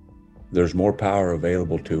there's more power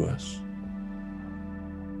available to us.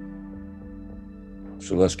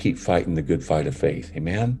 So let's keep fighting the good fight of faith.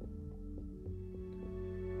 Amen?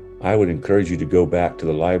 I would encourage you to go back to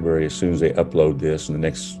the library as soon as they upload this in the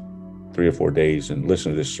next 3 or 4 days and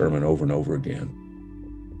listen to this sermon over and over again.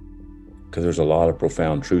 Because there's a lot of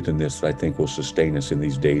profound truth in this that I think will sustain us in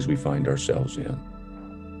these days we find ourselves in.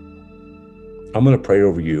 I'm going to pray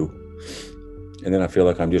over you, and then I feel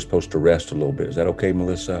like I'm just supposed to rest a little bit. Is that okay,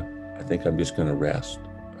 Melissa? I think I'm just going to rest.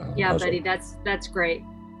 Yeah, buddy, that's great.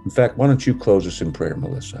 In fact, why don't you close us in prayer,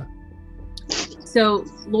 Melissa? So,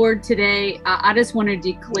 Lord, today I just want to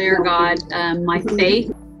declare, God, my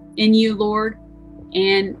faith in you, Lord.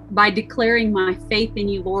 And by declaring my faith in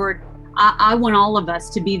you, Lord, I want all of us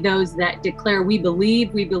to be those that declare we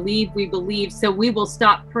believe, we believe, we believe. So we will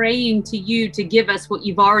stop praying to you to give us what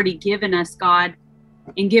you've already given us, God,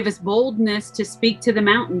 and give us boldness to speak to the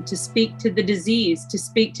mountain, to speak to the disease, to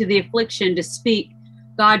speak to the affliction, to speak,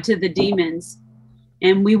 God, to the demons.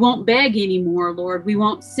 And we won't beg anymore, Lord. We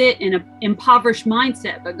won't sit in an impoverished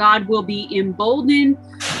mindset, but God will be emboldened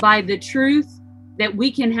by the truth that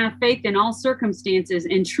we can have faith in all circumstances.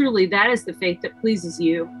 And truly, that is the faith that pleases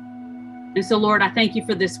you. And so, Lord, I thank you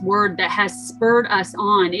for this word that has spurred us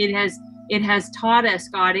on. It has taught us,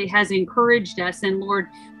 God. It has encouraged us. And Lord,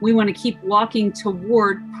 we want to keep walking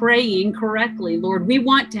toward praying correctly. Lord, we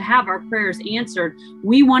want to have our prayers answered.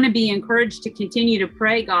 We want to be encouraged to continue to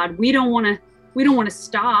pray, God. We don't want to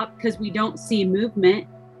stop because we don't see movement.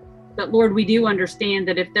 But Lord, we do understand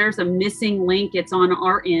that if there's a missing link, it's on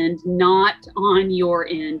our end, not on your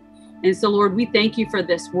end. And so, Lord, we thank you for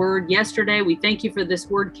this word yesterday. We thank you for this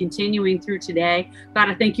word continuing through today. God,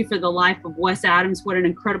 I thank you for the life of Wes Adams. What an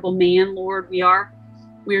incredible man, Lord, we are.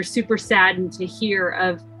 We are super saddened to hear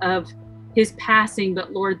of his passing.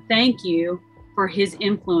 But Lord, thank you for his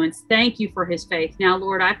influence. Thank you for his faith. Now,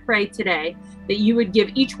 Lord, I pray today that you would give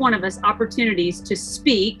each one of us opportunities to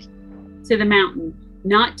speak to the mountain,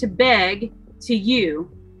 not to beg to you,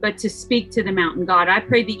 but to speak to the mountain. God, I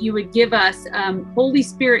pray that you would give us Holy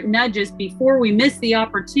Spirit nudges before we miss the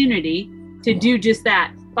opportunity to do just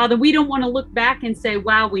that. Father, we don't want to look back and say,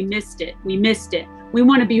 wow, we missed it. We missed it. We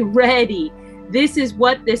want to be ready. This is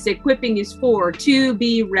what this equipping is for, to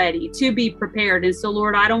be ready, to be prepared. And so,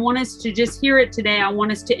 Lord, I don't want us to just hear it today. I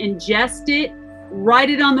want us to ingest it, write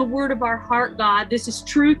it on the word of our heart, God. This is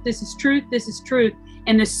truth. This is truth. This is truth.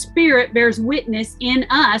 And the Spirit bears witness in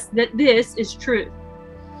us that this is truth.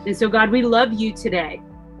 And so, God, we love you today.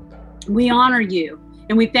 We honor you.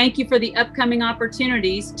 And we thank you for the upcoming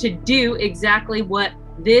opportunities to do exactly what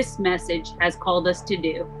this message has called us to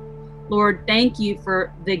do. Lord, thank you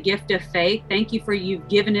for the gift of faith. Thank you for you've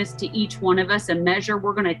given us to each one of us a measure.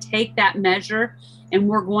 We're going to take that measure and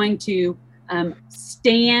we're going to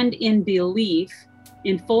stand in belief,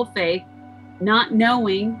 in full faith, not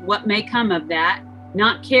knowing what may come of that,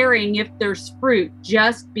 not caring if there's fruit,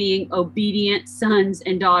 just being obedient sons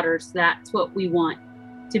and daughters. That's what we want,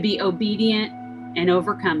 to be obedient and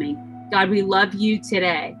overcoming. God, we love you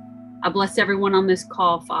today. I bless everyone on this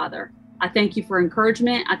call, Father. I thank you for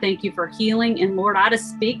encouragement. I thank you for healing. And Lord, I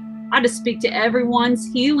just speak to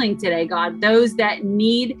everyone's healing today, God. Those that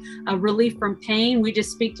need a relief from pain, we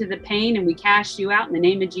just speak to the pain and we cast you out in the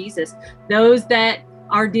name of Jesus. Those that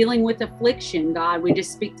are dealing with affliction, God, we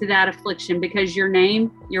just speak to that affliction because your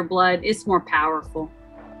name, your blood is more powerful.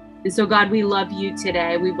 And so, God, we love you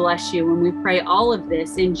today. We bless you and we pray all of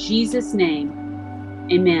this in Jesus' name.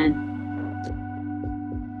 Amen.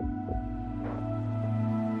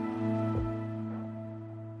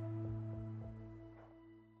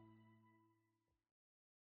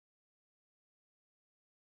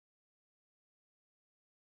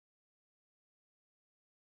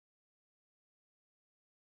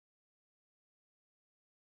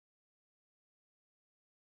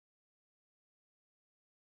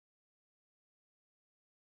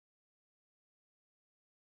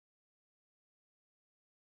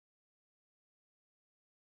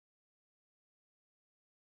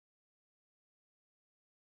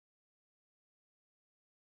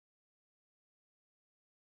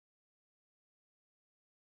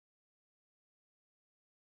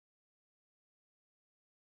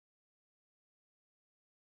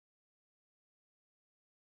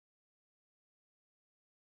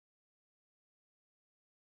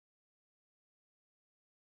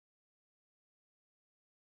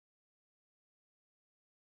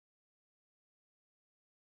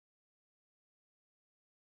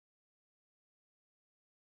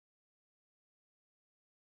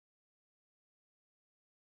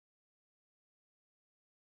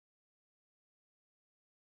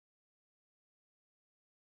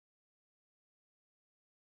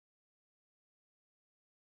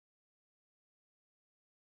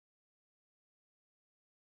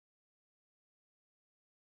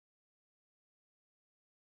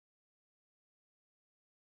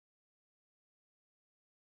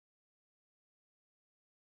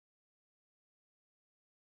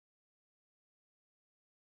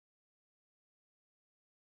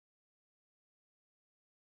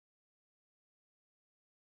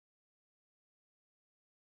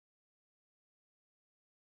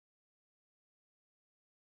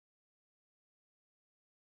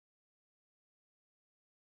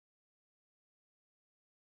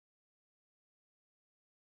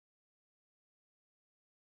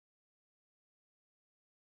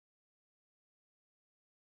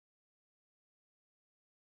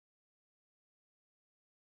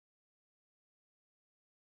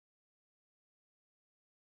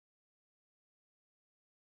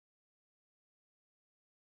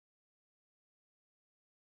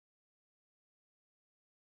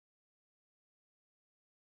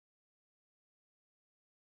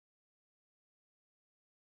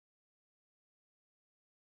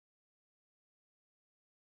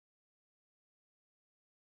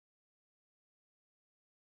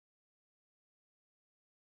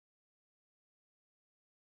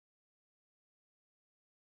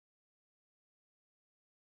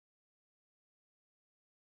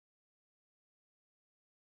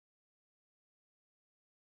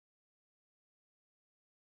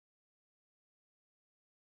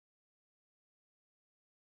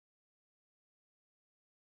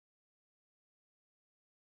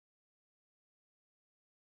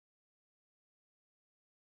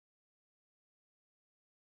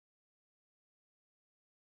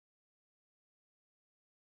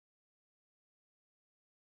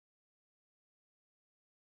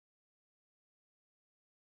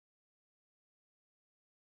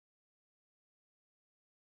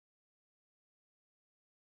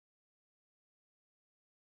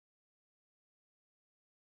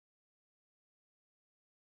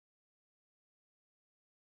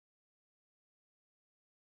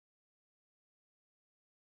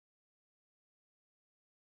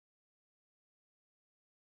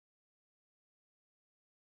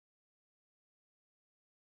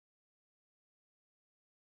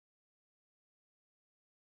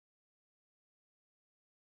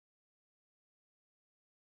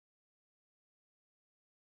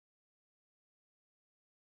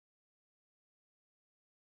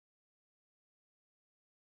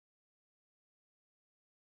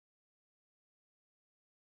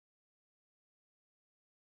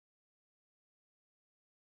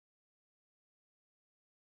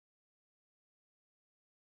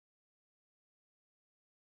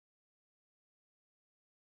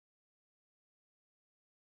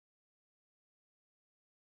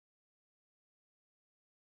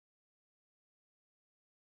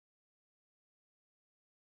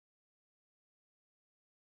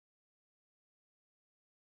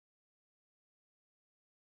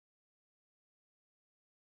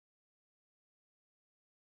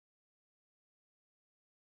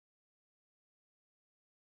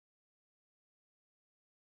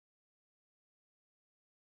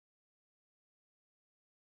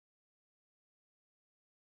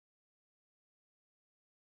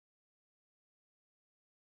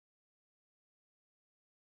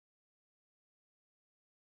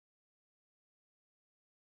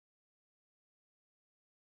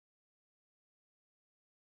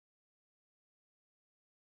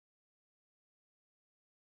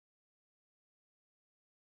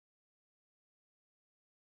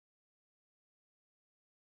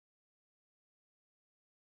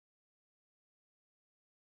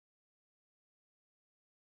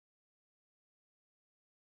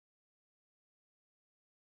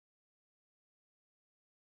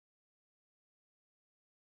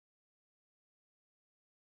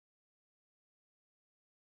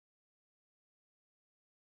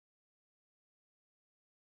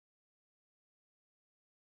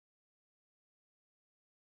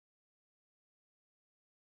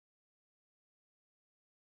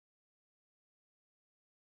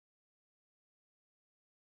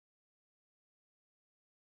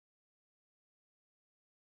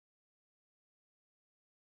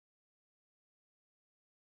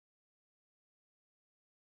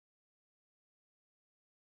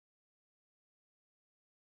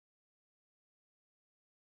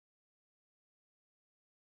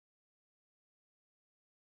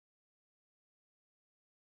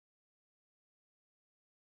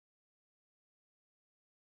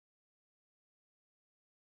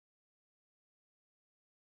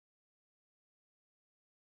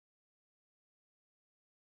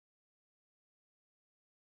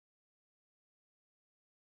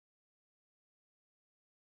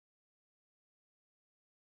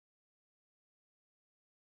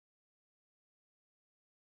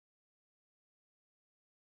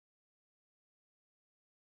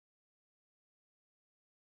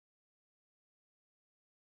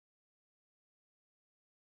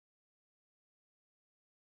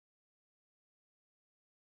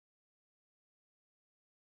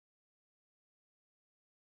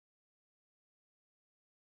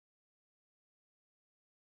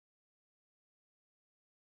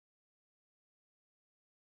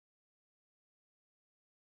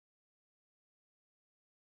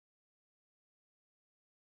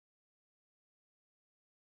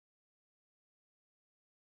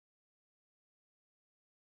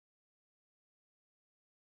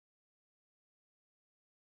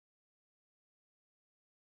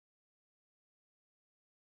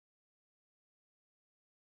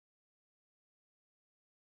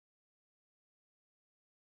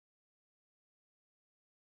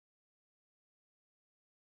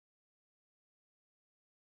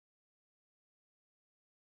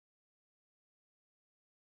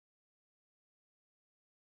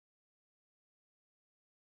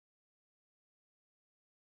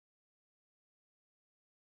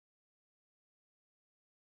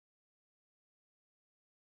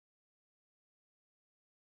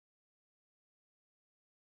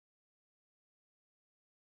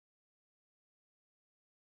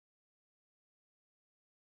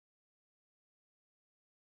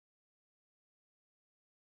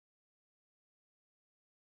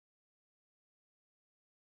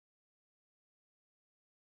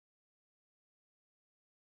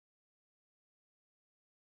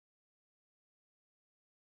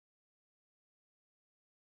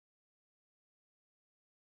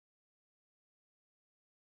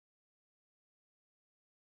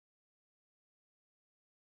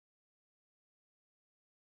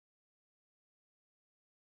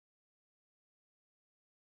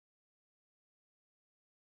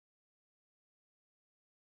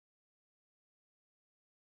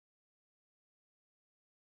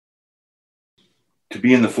 To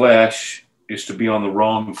be in the flesh is to be on the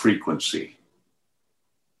wrong frequency.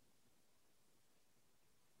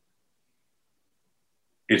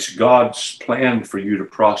 It's God's plan for you to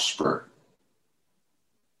prosper.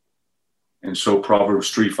 And so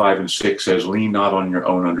Proverbs 3, 5, and 6 says, lean not on your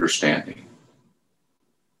own understanding.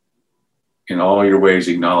 In all your ways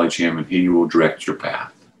acknowledge him, and he will direct your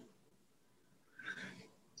path.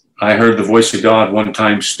 I heard the voice of God one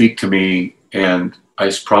time speak to me, and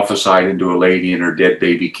I prophesied into a lady, and her dead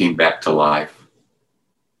baby came back to life.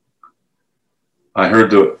 I heard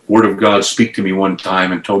the word of God speak to me one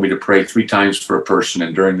time and told me to pray 3 times for a person,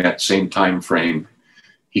 and during that same time frame,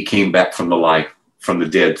 he came back from the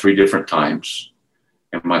dead 3 different times.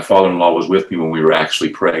 And my father-in-law was with me when we were actually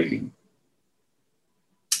praying.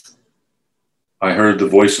 I heard the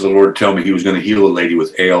voice of the Lord tell me he was going to heal a lady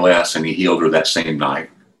with ALS, and he healed her that same night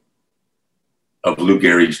of Lou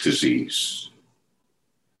Gehrig's disease.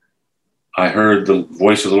 I heard the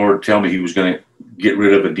voice of the Lord tell me he was going to get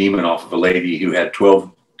rid of a demon off of a lady who had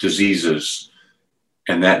 12 diseases.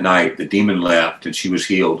 And that night, the demon left, and she was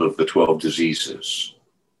healed of the 12 diseases.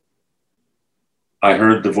 I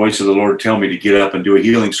heard the voice of the Lord tell me to get up and do a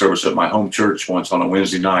healing service at my home church once on a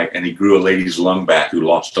Wednesday night, and he grew a lady's lung back who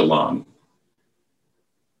lost a lung.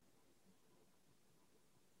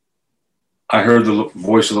 I heard the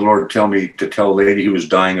voice of the Lord tell me to tell a lady who was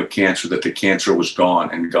dying of cancer that the cancer was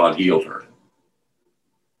gone and God healed her.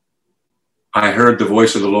 I heard the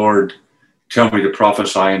voice of the Lord tell me to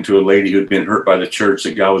prophesy into a lady who had been hurt by the church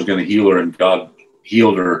that God was going to heal her, and God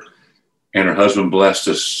healed her, and her husband blessed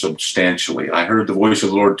us substantially. I heard the voice of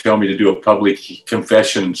the Lord tell me to do a public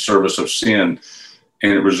confession service of sin,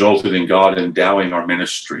 and it resulted in God endowing our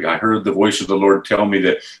ministry. I heard the voice of the Lord tell me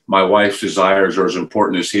that my wife's desires are as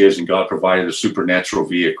important as his, and God provided a supernatural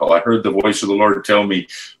vehicle. I heard the voice of the Lord tell me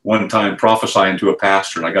one time, prophesying to a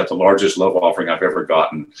pastor, and I got the largest love offering I've ever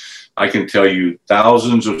gotten. I can tell you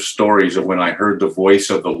thousands of stories of when I heard the voice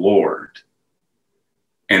of the Lord,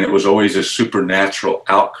 and it was always a supernatural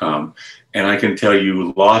outcome. And I can tell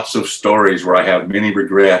you lots of stories where I have many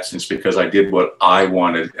regrets, and it's because I did what I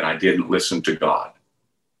wanted and I didn't listen to God.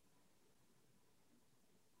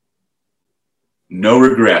 No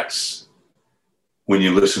regrets when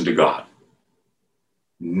you listen to God.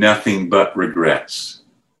 Nothing but regrets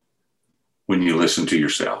when you listen to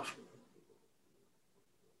yourself.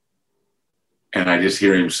 And I just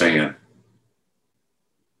hear him saying,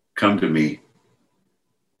 come to me.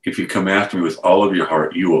 If you come after me with all of your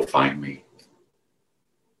heart, you will find me.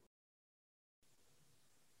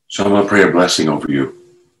 So I'm going to pray a blessing over you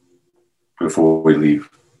before we leave.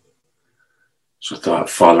 So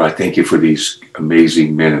Father, I thank you for these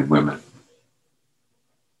amazing men and women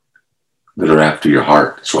that are after your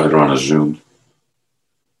heart. That's why they're on a Zoom.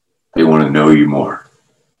 They want to know you more.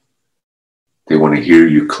 They want to hear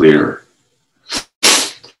you clearer.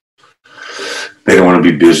 They don't want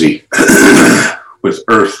to be busy with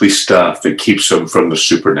earthly stuff that keeps them from the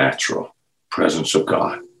supernatural presence of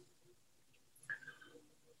God.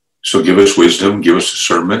 So give us wisdom, give us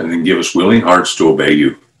discernment, and then give us willing hearts to obey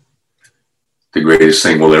you. The greatest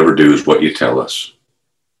thing we'll ever do is what you tell us.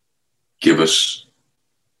 Give us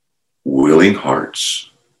willing hearts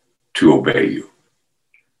to obey you.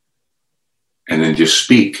 And then just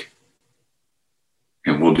speak.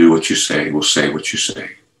 And we'll do what you say. We'll say what you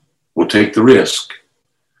say. We'll take the risk.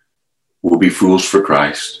 We'll be fools for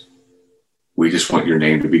Christ. We just want your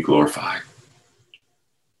name to be glorified.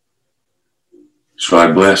 So I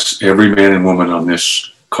bless every man and woman on this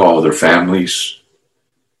call, their families.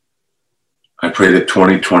 I pray that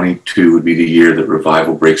 2022 would be the year that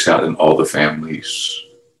revival breaks out in all the families.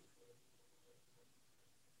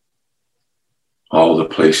 All the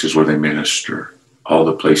places where they minister, all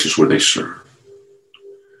the places where they serve.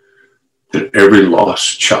 That every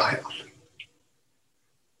lost child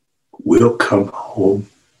will come home.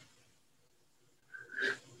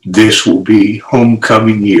 This will be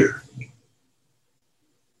homecoming year.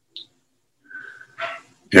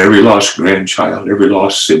 Every lost grandchild, every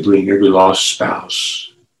lost sibling, every lost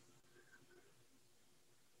spouse,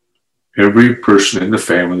 every person in the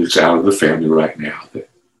family that's out of the family right now, that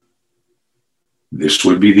this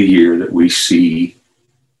would be the year that we see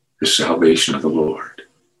the salvation of the Lord.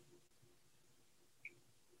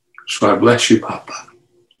 So I bless you, Papa.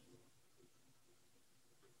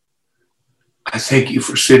 I thank you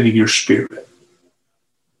for sending your Spirit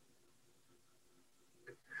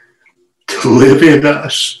to live in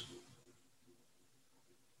us,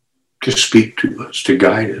 to speak to us, to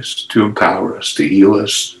guide us, to empower us, to heal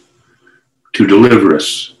us, to deliver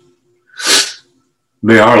us.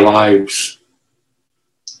 May our lives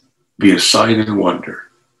be a sign and wonder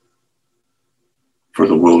for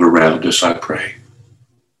the world around us, I pray.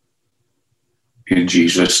 In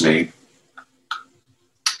Jesus' name,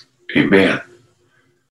 amen.